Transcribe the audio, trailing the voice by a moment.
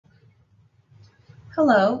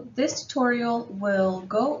Hello, this tutorial will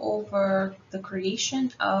go over the creation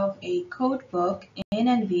of a codebook in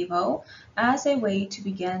NVivo as a way to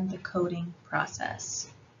begin the coding process.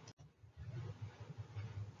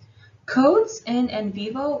 Codes in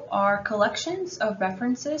NVivo are collections of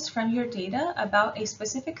references from your data about a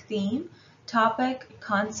specific theme, topic,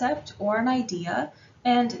 concept, or an idea,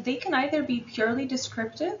 and they can either be purely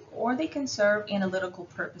descriptive or they can serve analytical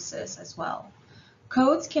purposes as well.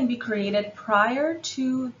 Codes can be created prior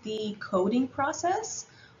to the coding process,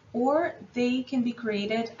 or they can be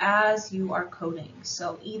created as you are coding,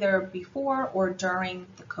 so either before or during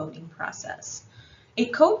the coding process. A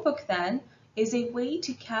codebook then is a way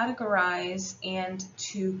to categorize and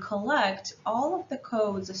to collect all of the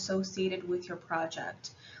codes associated with your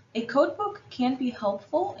project. A codebook can be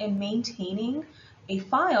helpful in maintaining a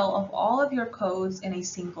file of all of your codes in a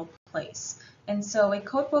single place. And so a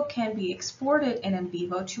codebook can be exported in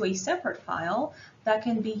NVivo to a separate file that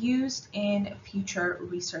can be used in future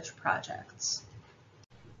research projects.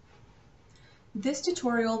 This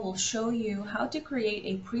tutorial will show you how to create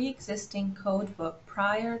a pre-existing codebook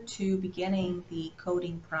prior to beginning the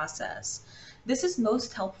coding process. This is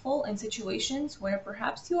most helpful in situations where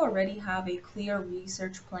perhaps you already have a clear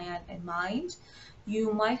research plan in mind.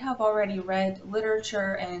 You might have already read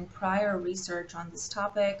literature and prior research on this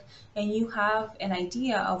topic, and you have an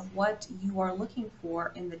idea of what you are looking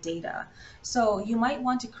for in the data. So you might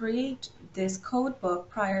want to create this codebook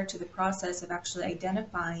prior to the process of actually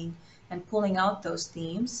identifying and pulling out those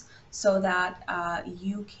themes so that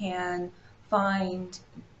you can find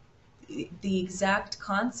the exact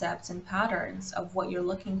concepts and patterns of what you're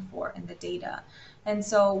looking for in the data. And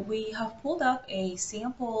so we have pulled up a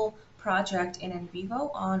sample project in NVivo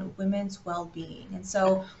on women's well-being. And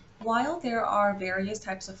so while there are various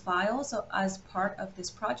types of files as part of this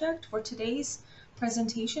project, for today's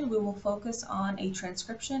presentation, we will focus on a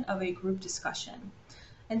transcription of a group discussion.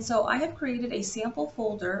 And so I have created a sample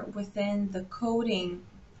folder within the coding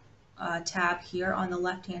tab here on the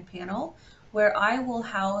left-hand panel, where I will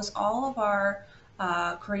house all of our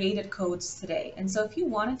created codes today. And so if you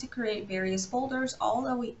wanted to create various folders, all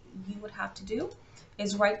that you would have to do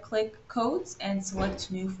is right-click Codes and select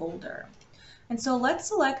New Folder. And so let's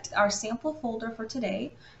select our sample folder for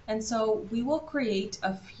today. And so we will create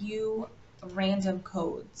a few random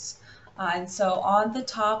codes. And so on the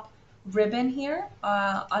top ribbon here,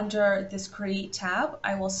 under this Create tab,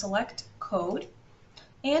 I will select Code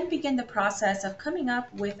and begin the process of coming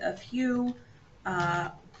up with a few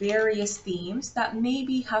various themes that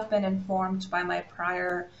maybe have been informed by my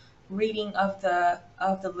prior reading of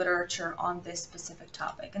the literature on this specific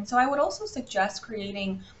topic. And so I would also suggest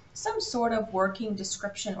creating some sort of working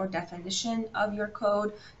description or definition of your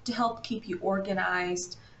code to help keep you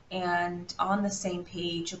organized and on the same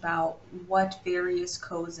page about what various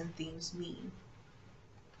codes and themes mean.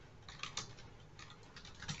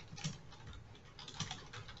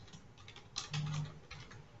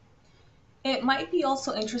 It might be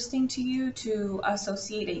also interesting to you to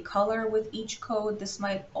associate a color with each code. This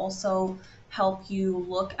might also help you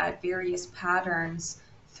look at various patterns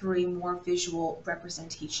through a more visual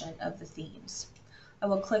representation of the themes. I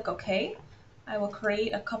will click OK. I will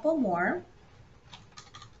create a couple more.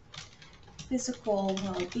 Physical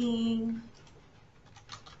well-being.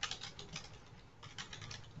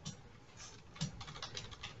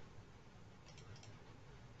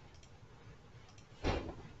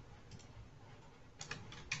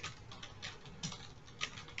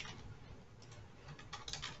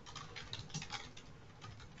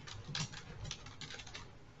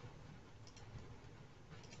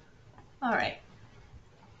 All right.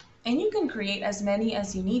 And you can create as many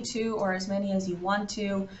as you need to or as many as you want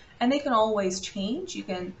to, and they can always change. You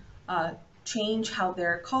can change how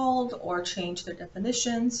they're called or change their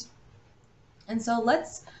definitions. And so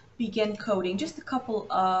let's begin coding just a couple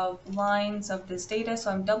of lines of this data.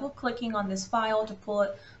 So I'm double clicking on this file to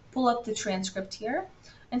pull up the transcript here.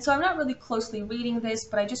 And so I'm not really closely reading this,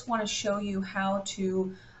 but I just want to show you how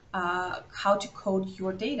to code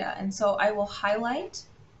your data. And so I will highlight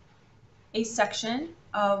a section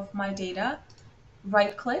of my data,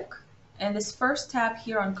 right click, and this first tab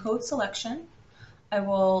here on code selection, I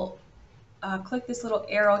will click this little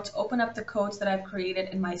arrow to open up the codes that I've created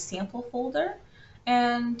in my sample folder,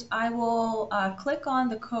 and I will click on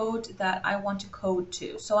the code that I want to code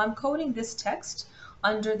to. So I'm coding this text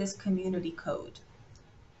under this community code.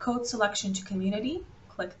 Code selection to community,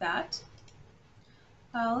 click that.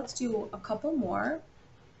 Let's do a couple more.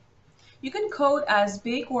 You can code as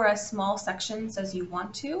big or as small sections as you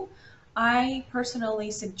want to. I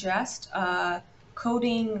personally suggest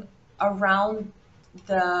coding around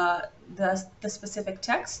the specific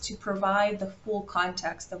text to provide the full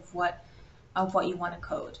context of what you want to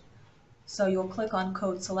code. So you'll click on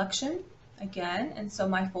code selection again, and so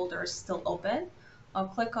my folder is still open. I'll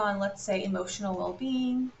click on, let's say, emotional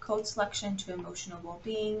well-being, code selection to emotional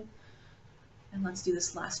well-being, and let's do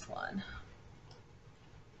this last one.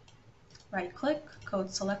 Right click,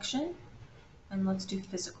 code selection, and let's do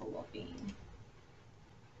physical well-being.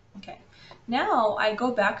 Okay, now I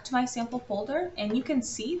go back to my sample folder, and you can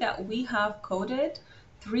see that we have coded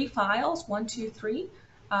 3 files, 1, 2, 3,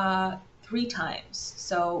 3 times.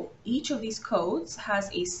 So each of these codes has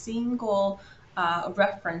a single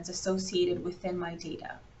reference associated within my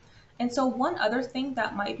data. And so one other thing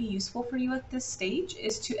that might be useful for you at this stage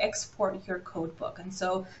is to export your codebook. And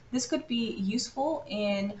so this could be useful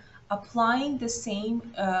in applying the same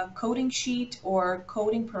coding sheet or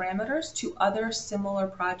coding parameters to other similar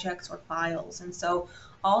projects or files. And so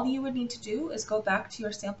all you would need to do is go back to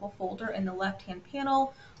your sample folder in the left-hand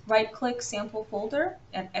panel, right-click sample folder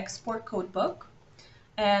and export codebook,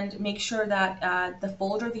 and make sure that the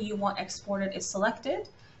folder that you want exported is selected.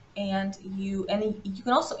 And you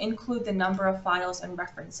can also include the number of files and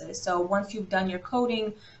references. So once you've done your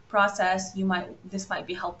coding process, this might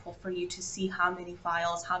be helpful for you to see how many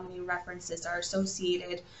files, how many references are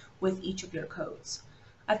associated with each of your codes.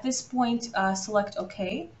 At this point, select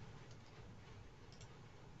OK.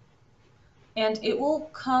 And it will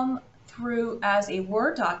come through as a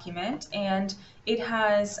Word document, and it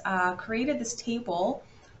has created this table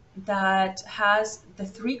that has the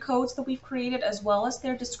 3 codes that we've created, as well as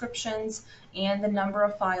their descriptions and the number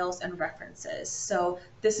of files and references. So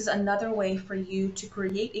this is another way for you to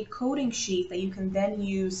create a coding sheet that you can then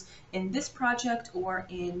use in this project or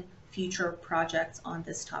in future projects on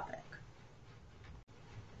this topic.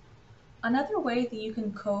 Another way that you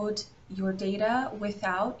can code your data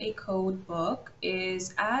without a code book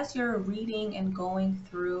is, as you're reading and going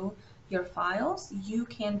through your files, you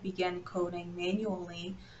can begin coding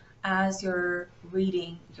manually as you're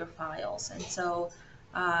reading your files. And so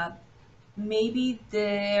maybe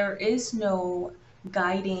there is no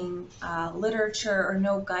guiding literature or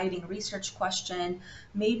no guiding research question.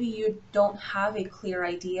 Maybe you don't have a clear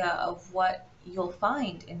idea of what you'll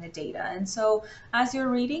find in the data. And so as you're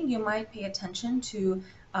reading, you might pay attention to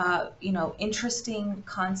interesting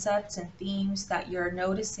concepts and themes that you're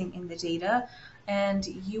noticing in the data, and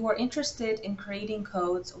you are interested in creating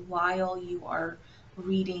codes while you are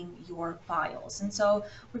reading your files. And so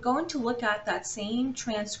we're going to look at that same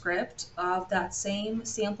transcript of that same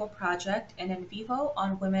sample project in NVivo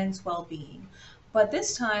on women's well-being. But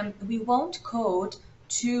this time we won't code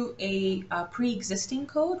to a pre-existing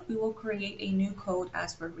code. We will create a new code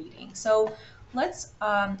as we're reading. So let's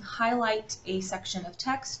highlight a section of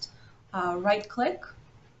text, right-click.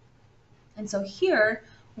 And so here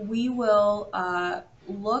we will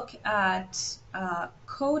look at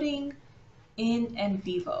coding in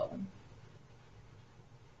NVivo.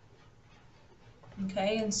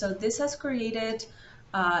 Okay, and so this has created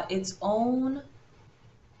its own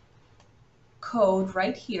code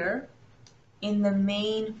right here in the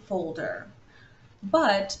main folder.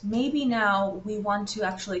 But maybe now we want to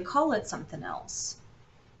actually call it something else.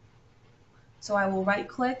 So I will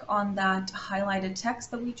right-click on that highlighted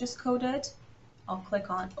text that we just coded. I'll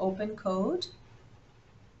click on Open Code.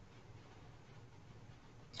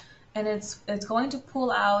 And it's going to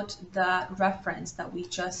pull out the reference that we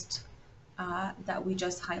just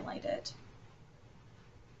highlighted.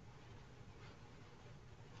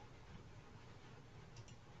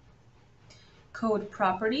 Code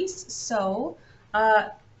properties. So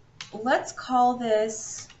let's call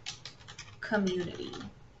this community.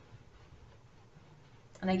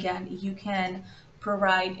 And again, you can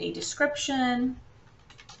provide a description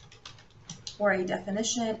or a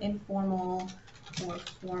definition, informal or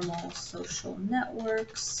formal social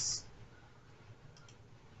networks.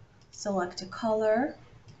 Select a color,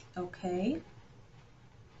 okay.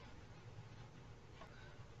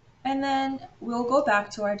 And then we'll go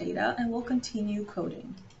back to our data and we'll continue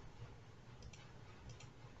coding.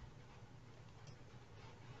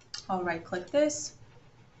 I'll right-click this.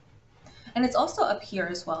 And it's also up here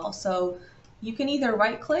as well. So you can either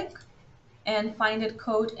right-click and find it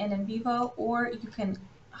code in NVivo, or you can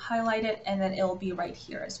highlight it and then it'll be right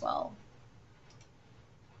here as well.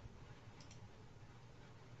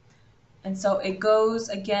 And so it goes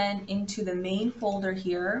again into the main folder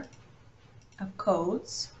here of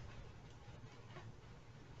codes.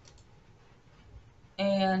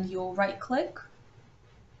 And you'll right-click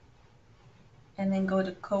and then go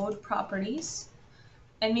to code properties.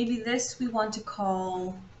 And maybe this we want to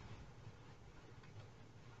call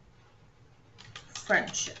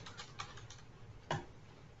friendship.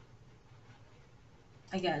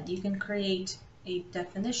 Again, you can create a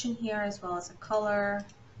definition here as well as a color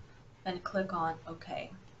and click on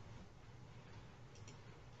OK.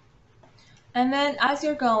 And then as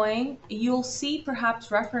you're going, you'll see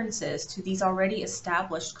perhaps references to these already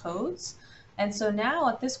established codes. And so now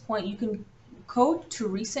at this point, you can code to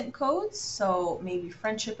recent codes. So maybe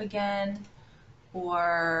friendship again,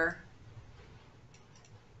 or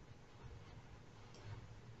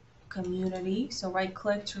community. So right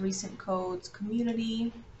click to recent codes,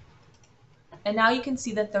 community. And now you can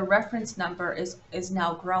see that the reference number is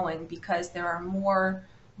now growing because there are more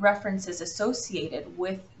references associated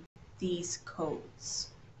with these codes.